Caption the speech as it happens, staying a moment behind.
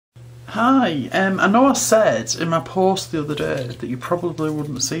Hi, I know I said in my post the other day that you probably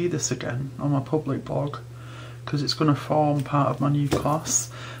wouldn't see this again on my public blog because it's going to form part of my new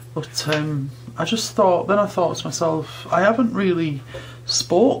class, but I just thought, then I thought to myself, I haven't really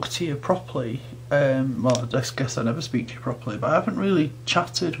spoke to you properly, well I just guess I never speak to you properly, but I haven't really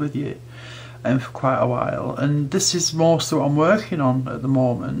chatted with you for quite a while, and this is mostly what I'm working on at the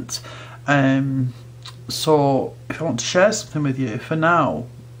moment, so if I want to share something with you, for now,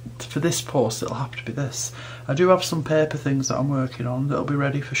 for this post it'll have to be this. I do have some paper things that I'm working on that'll be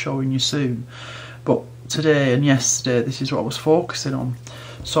ready for showing you soon, but today and yesterday this is what I was focusing on.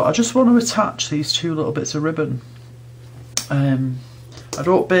 So I just want to attach these two little bits of ribbon. I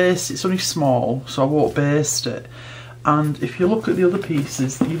don't baste, it's only small, so I won't baste it. And if you look at the other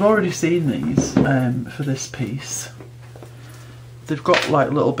pieces, you've already seen these for this piece. They've got like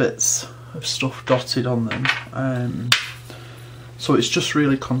little bits of stuff dotted on them. So it's just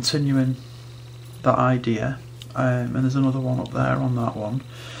really continuing that idea, and there's another one up there on that one.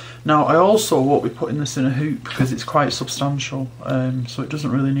 Now I also won't be putting this in a hoop because it's quite substantial, so it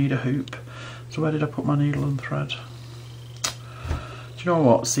doesn't really need a hoop. So where did I put my needle and thread? Do you know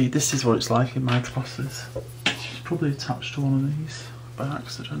what, see, this is what it's like in my classes. It's probably attached to one of these by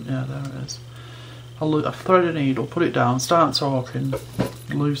accident. Yeah, there it is. I'll thread a needle, put it down, start talking,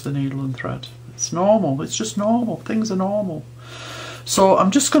 lose the needle and thread. It's normal, it's just normal, things are normal. So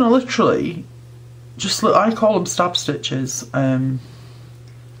I'm just going to literally, I call them stab stitches, on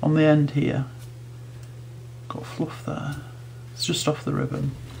the end here. Got fluff there, it's just off the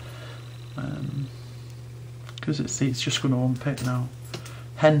ribbon, because it's just going to unpick now.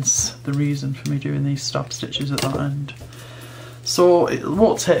 Hence the reason for me doing these stab stitches at that end. So it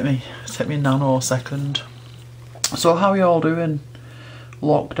won't take me a nanosecond. So how are you all doing?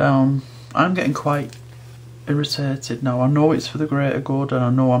 Lockdown. I'm getting quite irritated now. I know it's for the greater good, and I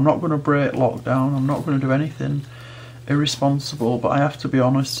know I'm not going to break lockdown, I'm not going to do anything irresponsible, but I have to be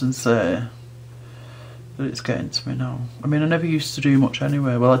honest and say that it's getting to me now. I mean, I never used to do much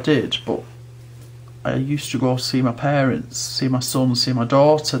anyway. Well, I did, but I used to go see my parents, see my son, see my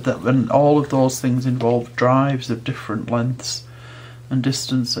daughter, and all of those things involved drives of different lengths and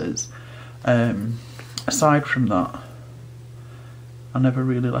distances. Aside from that, I never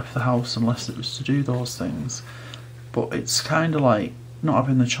really left the house unless it was to do those things. But it's kind of like not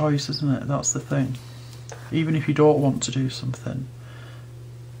having the choice, isn't it? That's the thing. Even if you don't want to do something,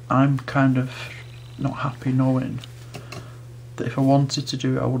 I'm kind of not happy knowing that if I wanted to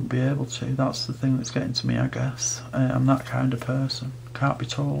do it I wouldn't be able to. That's the thing that's getting to me, I guess. I'm that kind of person. Can't be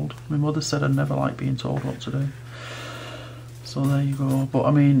told. My mother said I'd never like being told what to do. So there you go. But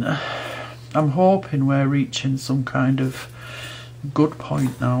I mean, I'm hoping we're reaching some kind of good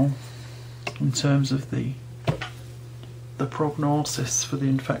point now in terms of the prognosis for the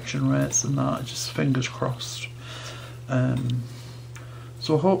infection rates and that. Just fingers crossed. So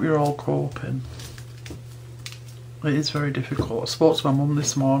I hope you're all coping. It is very difficult. I spoke to my mum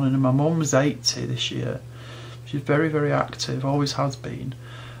this morning, and my mum is 80 this year. She's very, very active, always has been.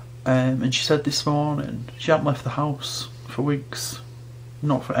 And she said this morning she hadn't left the house for weeks.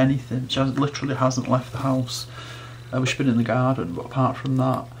 Not for anything. She literally hasn't left the house. She's been in the garden, but apart from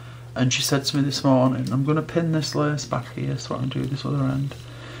that. And she said to me this morning, I'm going to pin this lace back here so I can do this other end,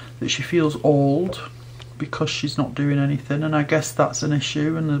 that she feels old because she's not doing anything. And I guess that's an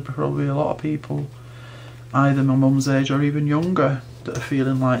issue, and there's probably a lot of people either my mum's age or even younger that are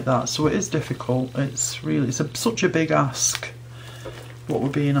feeling like that. So it is difficult. It's really, such a big ask what we're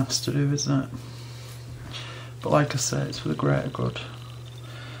being asked to do, isn't it? But like I say, it's for the greater good.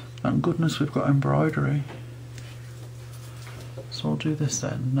 Thank goodness we've got embroidery. So I'll do this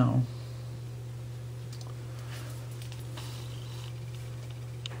then now.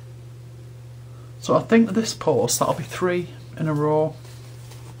 So I think this post, that'll be 3 in a row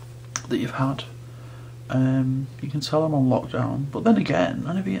that you've had. You can tell I'm on lockdown, but then again,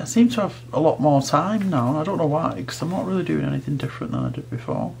 I seem to have a lot more time now, and I don't know why, because I'm not really doing anything different than I did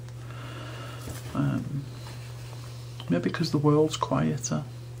before. Maybe because the world's quieter.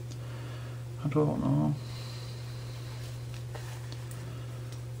 I don't know.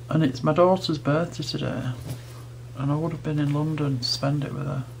 And it's my daughter's birthday today, and I would have been in London to spend it with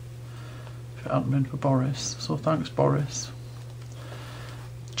her if it hadn't been for Boris. So thanks, Boris.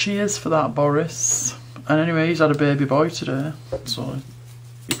 Cheers for that, Boris. And anyway, he's had a baby boy today, so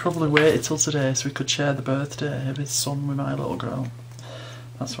he probably waited till today so we could share the birthday of his son with my little girl.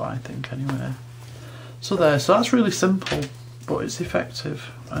 That's what I think anyway. So that's really simple, but it's effective.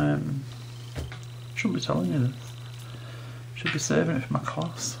 Shouldn't be telling you this. Should be saving it for my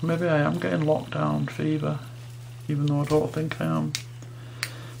class. Maybe I am getting lockdown fever, even though I don't think I am.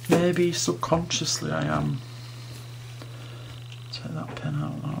 maybe subconsciously I am. Take that pin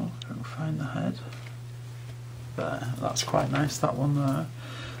out now, I can find the head. There, that's quite nice, that one there.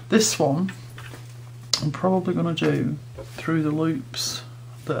 This one, I'm probably going to do through the loops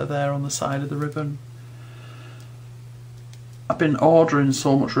that are there on the side of the ribbon. I've been ordering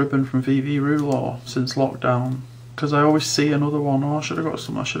so much ribbon from VV Rouleau since lockdown, because I always see another one, oh I should have got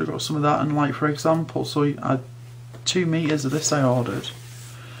some of that, and like for example, so I 2 meters of this I ordered,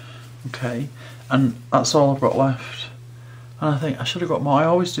 okay, and that's all I've got left. And I think I should have got more. I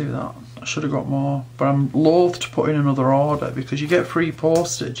always do that. I should have got more. But I'm loath to put in another order because you get free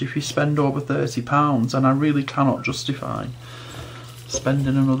postage if you spend over £30, and I really cannot justify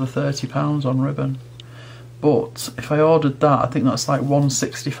spending another £30 on ribbon. But if I ordered that, I think that's like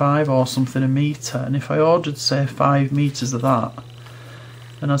 £1.65 or something a metre. And if I ordered, say, 5 metres of that,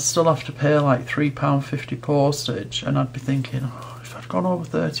 then I'd still have to pay like £3.50 postage. And I'd be thinking, oh, if I'd gone over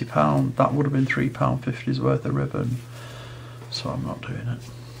 £30, that would have been £3.50's worth of ribbon. So I'm not doing it.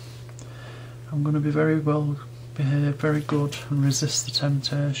 I'm going to be very well behaved, very good, and resist the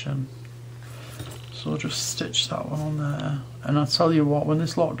temptation. So I'll just stitch that one on there. And I'll tell you what, when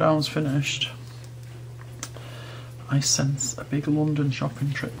this lockdown's finished, I sense a big London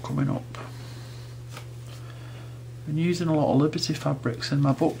shopping trip coming up. I've been using a lot of Liberty fabrics in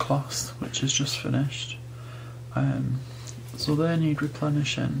my book class, which has just finished. So they need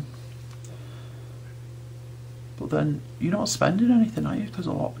replenishing. But then you're not spending anything, are you? Because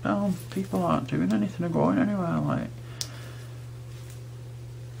of lockdown, people aren't doing anything or going anywhere. Like,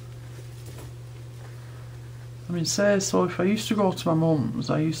 I mean, say so. If I used to go to my mum's,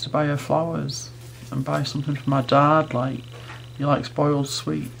 I used to buy her flowers and buy something for my dad. Like, he likes boiled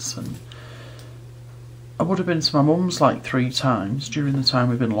sweets, and I would have been to my mum's like 3 times during the time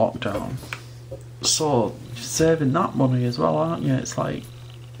we've been locked down. So you're saving that money as well, aren't you? It's like.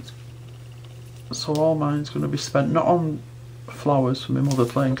 So all mine's going to be spent not on flowers for my mother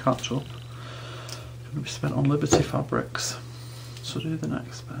playing catch up. It's going to be spent on Liberty fabrics. So do the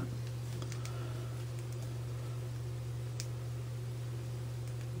next bit.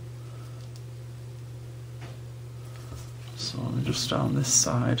 So I'm just down this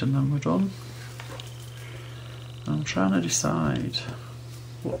side and then we're done. I'm trying to decide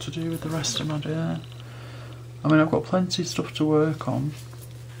what to do with the rest of my day. I mean, I've got plenty of stuff to work on.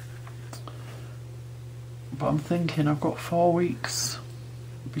 But I'm thinking I've got 4 weeks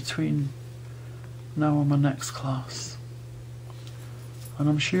between now and my next class. And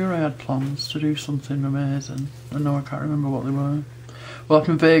I'm sure I had plans to do something amazing. And now I can't remember what they were. Well, I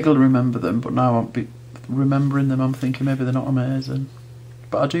can vaguely remember them, but now I'm remembering them, I'm thinking maybe they're not amazing.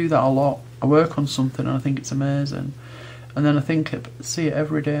 But I do that a lot. I work on something and I think it's amazing. And then I see it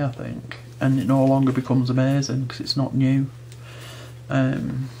every day, I think. And it no longer becomes amazing because it's not new.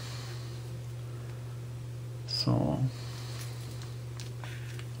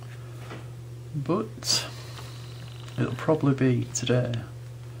 But it'll probably be today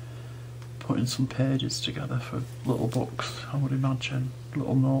putting some pages together for little books, I would imagine,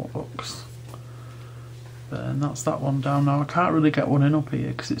 little notebooks. And that's that one down. Now I can't really get one in up here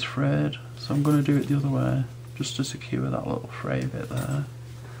because it's frayed, so I'm going to do it the other way just to secure that little fray bit there.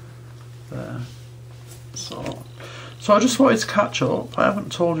 So I just wanted to catch up. I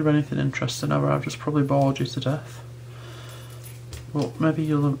haven't told you anything interesting ever. I've just probably bored you to death. But maybe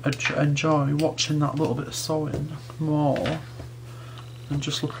you'll enjoy watching that little bit of sewing more than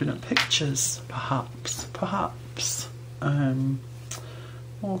just looking at pictures, perhaps.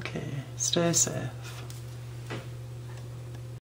 Okay, stay safe.